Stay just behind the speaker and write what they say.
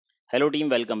Hello team,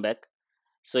 welcome back.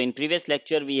 So in previous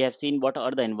lecture we have seen what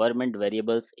are the environment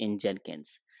variables in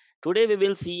Jenkins. Today we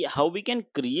will see how we can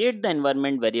create the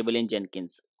environment variable in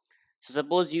Jenkins. So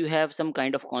suppose you have some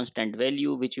kind of constant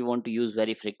value which you want to use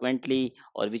very frequently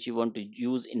or which you want to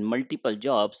use in multiple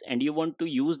jobs and you want to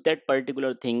use that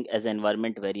particular thing as an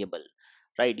environment variable.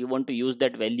 Right? You want to use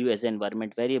that value as an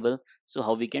environment variable. So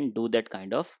how we can do that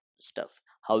kind of stuff?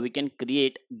 How we can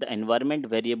create the environment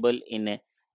variable in a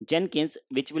Jenkins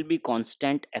which will be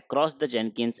constant across the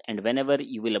Jenkins, and whenever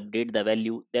you will update the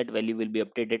value, that value will be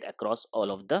updated across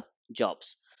all of the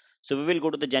jobs. So we will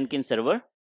go to the Jenkins server,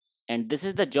 and this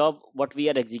is the job what we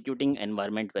are executing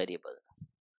environment variable.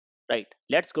 Right,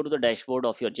 let's go to the dashboard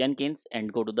of your Jenkins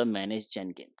and go to the manage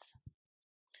Jenkins.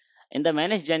 In the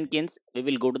manage Jenkins we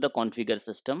will go to the configure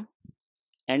system,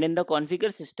 and in the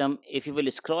configure system if you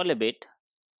will scroll a bit,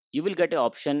 you will get a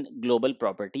option global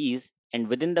properties, and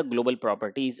within the global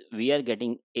properties we are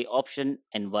getting a option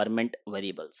environment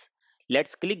variables.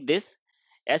 Let's click this.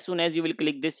 As soon as you will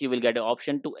click this, you will get an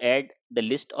option to add the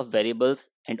list of variables,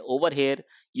 and over here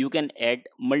you can add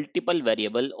multiple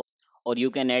variable, or you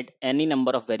can add any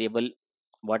number of variable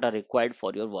what are required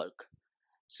for your work.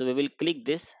 So we will click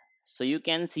this. So you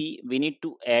can see we need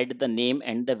to add the name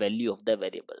and the value of the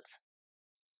variables.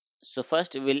 So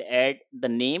first we will add the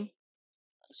name.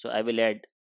 So I will add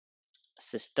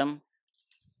system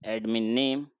admin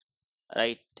name,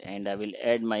 right? And I will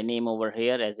add my name over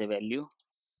here as a value.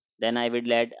 Then I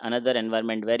will add another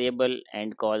environment variable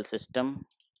and call system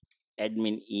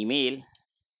admin email,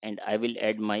 and I will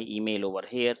add my email over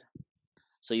here.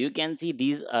 So you can see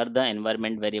these are the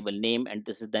environment variable name, and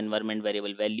this is the environment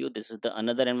variable value. This is the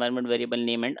another environment variable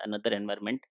name and another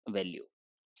environment value.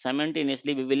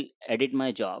 Simultaneously we will edit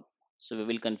my job. So we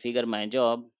will configure my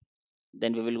job.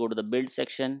 Then we will go to the build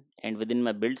section, and within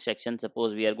my build section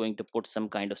suppose we are going to put some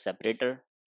kind of separator.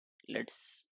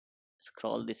 Let's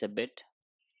scroll this a bit.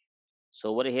 So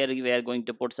over here we are going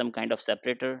to put some kind of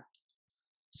separator.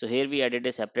 So here we added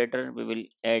a separator. We will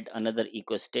add another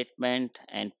echo statement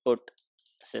and put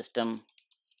system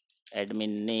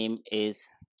admin name is,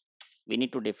 we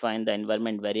need to define the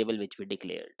environment variable which we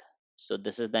declared. So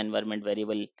this is the environment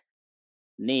variable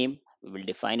name. We will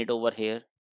define it over here.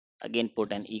 Again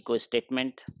put an echo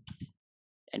statement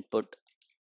and put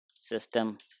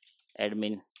system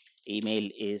admin email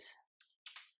is,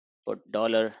 put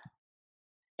dollar,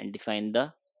 and define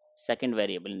the second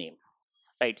variable name.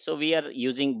 Right, so we are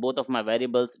using both of my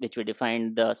variables which we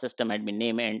defined, the system admin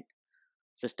name and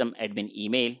system admin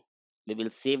email. We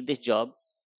will save this job.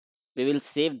 We will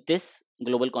save this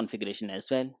global configuration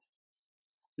as well.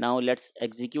 Now let's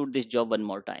execute this job one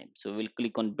more time. So we will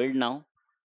click on build now.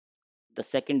 The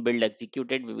second build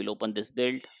executed, we will open this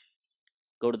build,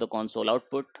 go to the console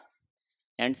output,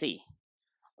 and see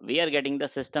we are getting the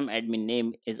system admin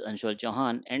name is Anshul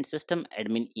Chauhan and system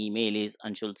admin email is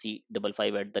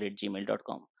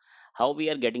anshulc55@gmail.com. How we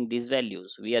are getting these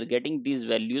values? We are getting these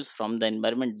values from the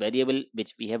environment variable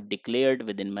which we have declared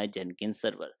within my Jenkins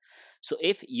server. So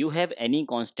if you have any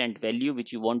constant value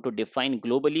which you want to define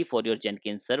globally for your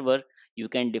Jenkins server, you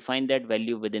can define that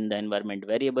value within the environment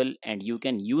variable, and you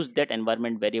can use that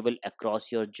environment variable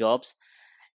across your jobs.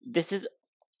 This is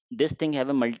this thing have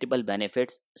a multiple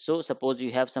benefits. So suppose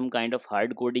you have some kind of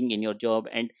hard coding in your job,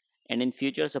 and in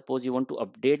future suppose you want to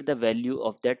update the value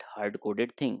of that hard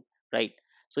coded thing, right?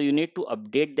 So you need to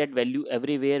update that value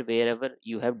everywhere wherever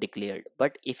you have declared.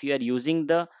 But if you are using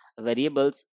the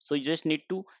variables, so you just need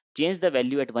to change the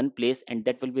value at one place and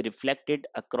that will be reflected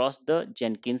across the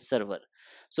Jenkins server.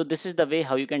 So this is the way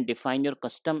how you can define your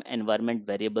custom environment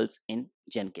variables in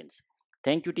Jenkins.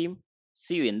 Thank you team,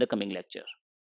 see you in the coming lecture.